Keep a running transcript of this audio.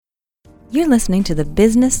You're listening to the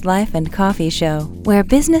Business, Life, and Coffee Show, where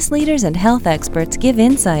business leaders and health experts give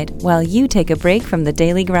insight while you take a break from the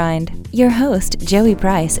daily grind. Your host, Joey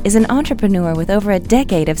Price, is an entrepreneur with over a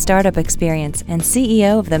decade of startup experience and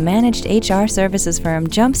CEO of the managed HR services firm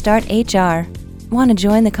Jumpstart HR. Want to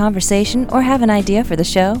join the conversation or have an idea for the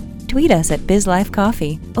show? Tweet us at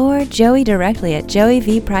BizLifeCoffee or Joey directly at Joey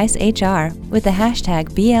V. Price HR with the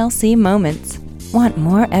hashtag BLC Moments. Want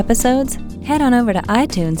more episodes? Head on over to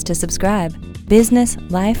iTunes to subscribe. Business,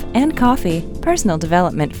 Life, and Coffee, personal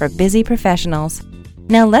development for busy professionals.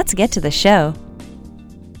 Now let's get to the show.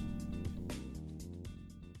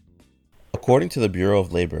 According to the Bureau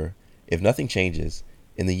of Labor, if nothing changes,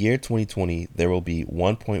 in the year 2020, there will be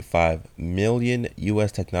 1.5 million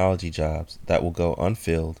U.S. technology jobs that will go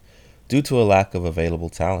unfilled due to a lack of available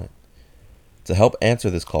talent. To help answer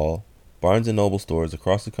this call, Barnes & Noble stores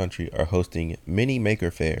across the country are hosting mini maker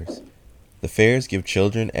fairs. The fairs give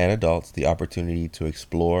children and adults the opportunity to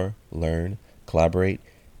explore, learn, collaborate,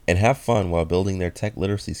 and have fun while building their tech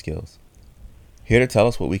literacy skills. Here to tell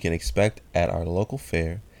us what we can expect at our local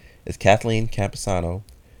fair is Kathleen Camposano,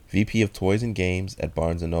 VP of Toys and Games at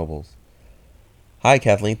Barnes & Nobles. Hi,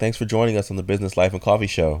 Kathleen. Thanks for joining us on the Business, Life, and Coffee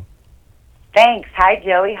Show. Thanks. Hi,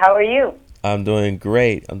 Joey. How are you? I'm doing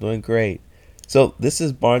great. So this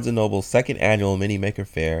is Barnes & Noble's second annual Mini Maker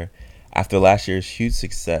Fair after last year's huge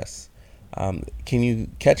success. Can you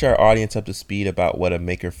catch our audience up to speed about what a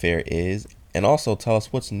Maker Fair is, and also tell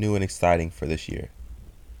us what's new and exciting for this year?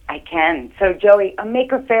 I can. So, Joey, a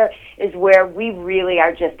Maker Fair is where we really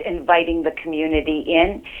are just inviting the community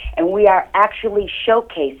in, and we are actually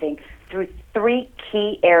showcasing through three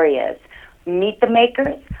key areas: Meet the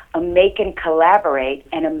Makers, a Make and Collaborate,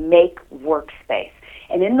 and a Make Workspace.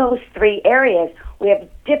 And in those three areas, we have a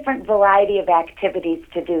different variety of activities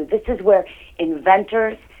to do. This is where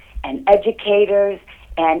inventors and educators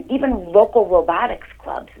and even local robotics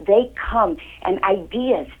clubs, they come and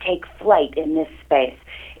ideas take flight in this space.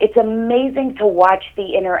 It's amazing to watch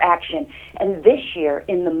the interaction. And this year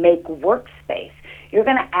in the Make Workspace, you're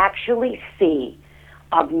going to actually see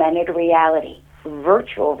augmented reality,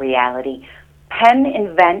 virtual reality, pen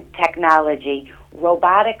invent technology,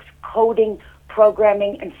 robotics, coding,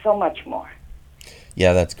 programming, and so much more.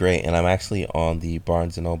 Yeah, that's great. And I'm actually on the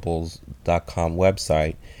BarnesandNobles.com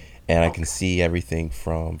website, and I can see everything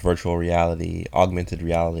from virtual reality, augmented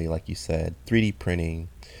reality, like you said, 3D printing,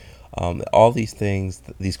 all these things,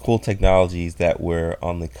 these cool technologies that we're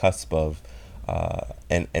on the cusp of,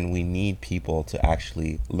 and we need people to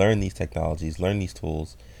actually learn these technologies, learn these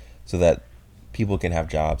tools, so that people can have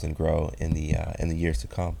jobs and grow in the years to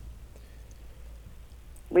come.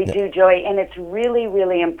 We do, Joey, and it's really,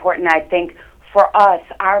 really important, I think, for us.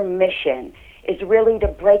 Our mission is really to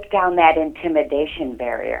break down that intimidation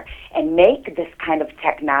barrier and make this kind of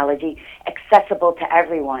technology accessible to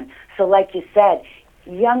everyone. So like you said,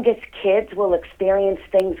 youngest kids will experience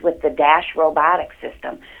things with the Dash robotic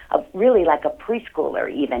system, of really like a preschooler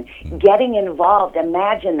even, getting involved.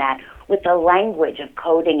 Imagine that with the language of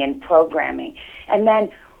coding and programming. And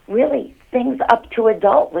then really things up to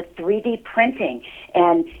adult with 3D printing.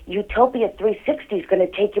 And Utopia 360 is going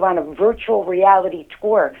to take you on a virtual reality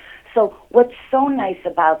tour. So what's so nice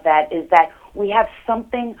about that is that we have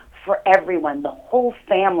something for everyone. The whole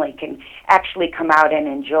family can actually come out and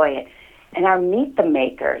enjoy it. And our Meet the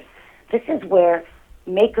Makers, this is where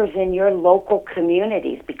makers in your local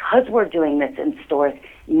communities, because we're doing this in stores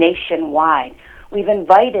nationwide, we've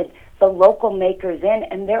invited the local makers in,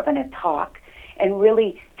 and they're going to talk and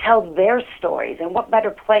really tell their stories. And what better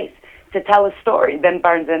place to tell a story than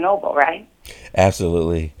Barnes & Noble, right?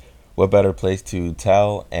 Absolutely. What better place to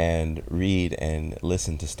tell and read and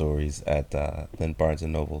listen to stories than Barnes &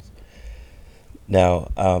 Noble's? Now,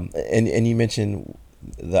 and you mentioned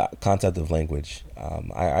the concept of language.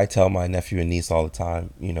 I tell my nephew and niece all the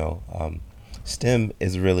time, STEM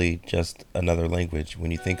is really just another language when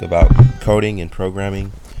you think about coding and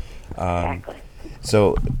programming. Exactly.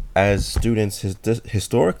 So as students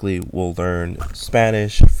historically will learn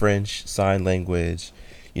Spanish, French, sign language,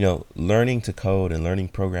 learning to code and learning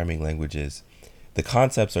programming languages, the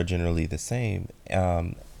concepts are generally the same,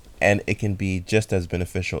 and it can be just as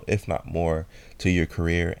beneficial, if not more, to your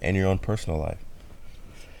career and your own personal life.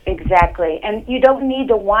 Exactly. And you don't need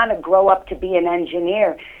to want to grow up to be an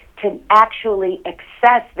engineer to actually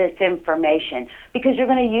access this information, because you're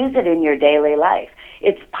going to use it in your daily life.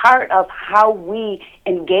 It's part of how we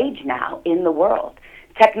engage now in the world.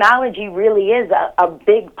 Technology really is a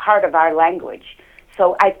big part of our language.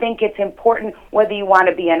 So I think it's important, whether you want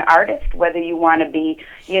to be an artist, whether you want to be,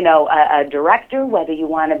 a director, whether you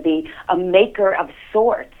want to be a maker of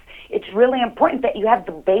sorts. it's really important that you have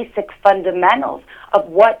the basic fundamentals of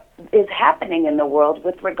what is happening in the world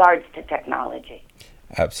with regards to technology.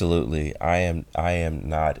 Absolutely. I am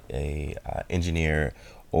not a engineer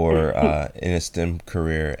or in a STEM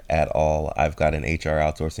career at all. I've got an HR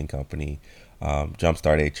outsourcing company,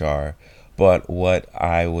 Jumpstart HR. But what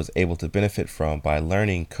I was able to benefit from by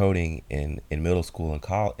learning coding in middle school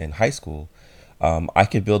and in high school, I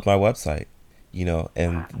could build my website,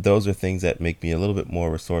 and those are things that make me a little bit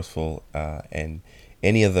more resourceful. And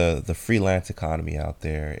any of the freelance economy out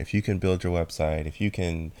there, if you can build your website, if you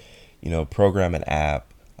can, program an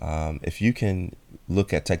app, if you can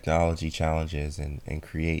look at technology challenges and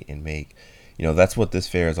create and make, that's what this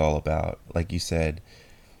fair is all about. Like you said,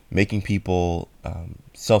 making people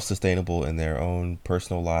self-sustainable in their own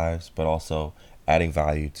personal lives, but also adding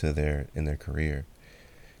value to their career.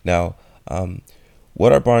 Now,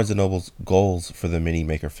 what are Barnes and Noble's goals for the Mini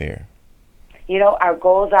Maker Fair? Our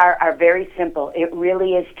goals are very simple. It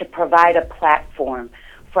really is to provide a platform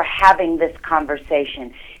for having this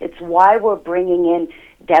conversation. It's why we're bringing in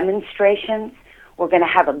demonstrations. We're going to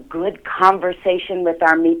have a good conversation with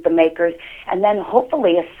our Meet the Makers, and then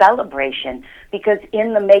hopefully a celebration, because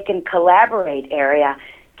in the Make and Collaborate area,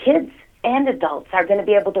 kids and adults are going to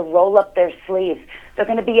be able to roll up their sleeves. They're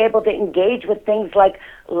going to be able to engage with things like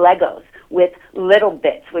Legos, with Little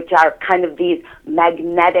Bits, which are kind of these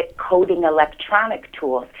magnetic coding electronic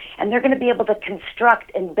tools, and they're going to be able to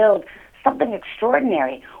construct and build something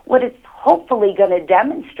extraordinary. What it's hopefully going to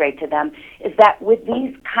demonstrate to them is that with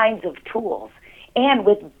these kinds of tools and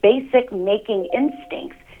with basic making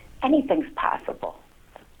instincts, anything's possible.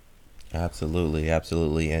 Absolutely,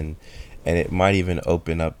 absolutely, and it might even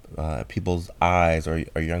open up people's eyes or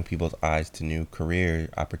young people's eyes to new career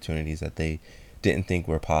opportunities that they didn't think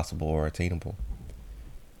were possible or attainable.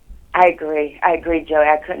 I agree, Joey.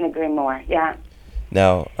 I couldn't agree more. Yeah.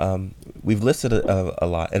 Now, we've listed a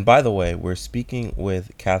lot. And by the way, we're speaking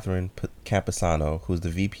with Catherine Camposano, who's the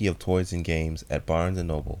VP of Toys and Games at Barnes &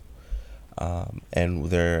 Noble. And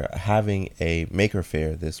they're having a maker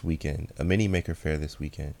fair this weekend, a mini maker fair this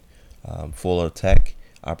weekend, full of tech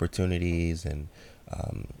opportunities and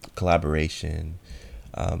collaboration.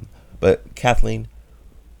 But Kathleen,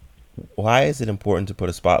 why is it important to put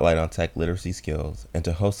a spotlight on tech literacy skills and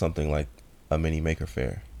to host something like a mini maker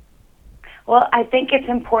fair? Well, I think it's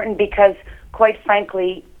important because, quite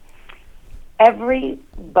frankly,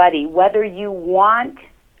 everybody, whether you want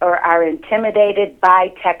or are intimidated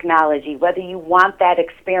by technology, whether you want that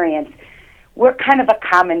experience, we're kind of a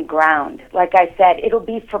common ground. Like I said, it'll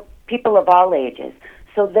be for people of all ages.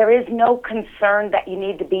 So there is no concern that you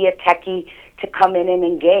need to be a techie to come in and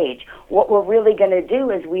engage. What we're really going to do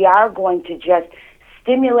is we are going to just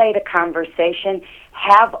stimulate a conversation,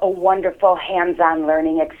 have a wonderful hands-on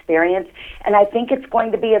learning experience, and I think it's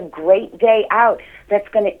going to be a great day out that's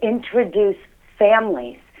going to introduce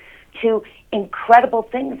families to incredible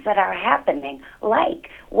things that are happening, like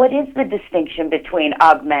what is the distinction between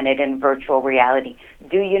augmented and virtual reality?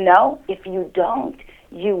 Do you know? If you don't,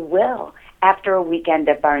 you will after a weekend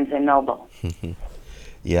at Barnes & Noble.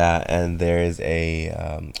 Yeah, and there is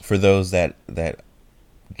for those that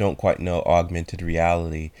don't quite know augmented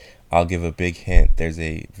reality, I'll give a big hint. There's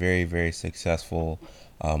a very, very successful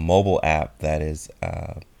mobile app that is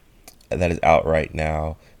out right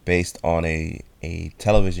now, based on a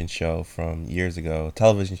television show from years ago,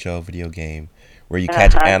 video game, where you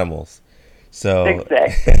catch animals. So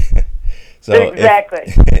exactly.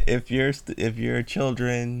 Exactly. If your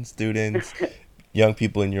children, students, young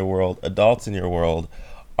people in your world, adults in your world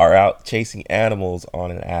are out chasing animals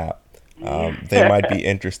on an app, they might be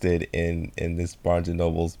interested in this Barnes &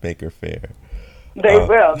 Noble's Maker Fair. They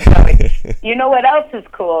will. You know what else is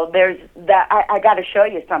cool? There's that. I got to show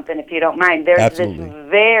you something if you don't mind. There's Absolutely. This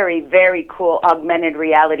very, very cool augmented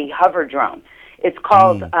reality hover drone. It's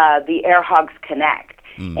called the AirHogs Connect,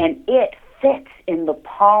 and it fits in the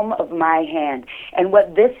palm of my hand. And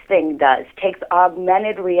what this thing does takes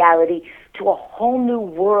augmented reality to a whole new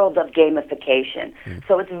world of gamification.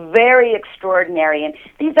 So it's very extraordinary, and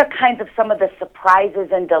these are kinds of some of the surprises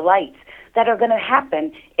and delights that are going to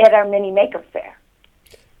happen at our Mini Maker Fair.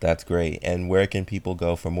 That's great. And where can people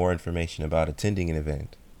go for more information about attending an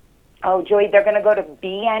event? Oh, Joey, they're going to go to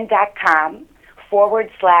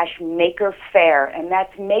bn.com/Maker Fair, and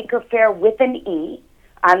that's Maker Fair with an E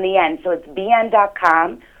on the end. So it's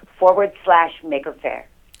bn.com/Maker Fair.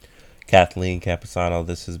 Kathleen Camposano,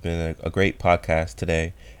 this has been a great podcast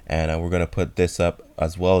today, and we're going to put this up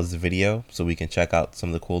as well as the video so we can check out some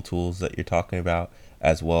of the cool tools that you're talking about,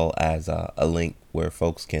 as well as a link where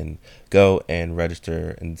folks can go and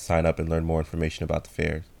register and sign up and learn more information about the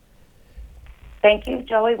fairs. Thank you,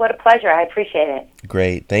 Joey. What a pleasure. I appreciate it.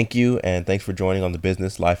 Great. Thank you, and thanks for joining on the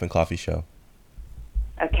Business, Life, and Coffee Show.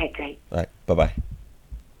 Okay, great. All right. Bye-bye.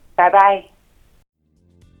 Bye-bye.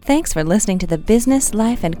 Thanks for listening to the Business,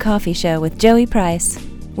 Life, and Coffee Show with Joey Price.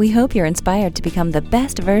 We hope you're inspired to become the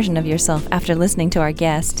best version of yourself after listening to our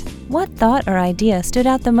guest. What thought or idea stood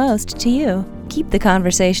out the most to you? Keep the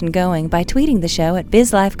conversation going by tweeting the show at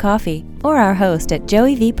BizLifeCoffee or our host at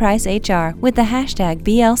Joey V. Price HR with the hashtag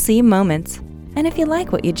BLC Moments. And if you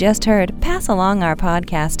like what you just heard, pass along our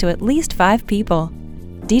podcast to at least 5 people.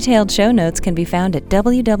 Detailed show notes can be found at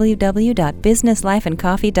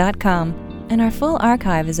www.businesslifeandcoffee.com, and our full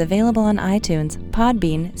archive is available on iTunes,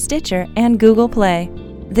 Podbean, Stitcher, and Google Play.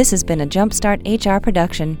 This has been a Jumpstart HR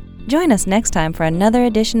production. Join us next time for another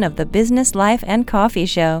edition of the Business, Life, and Coffee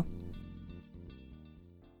Show.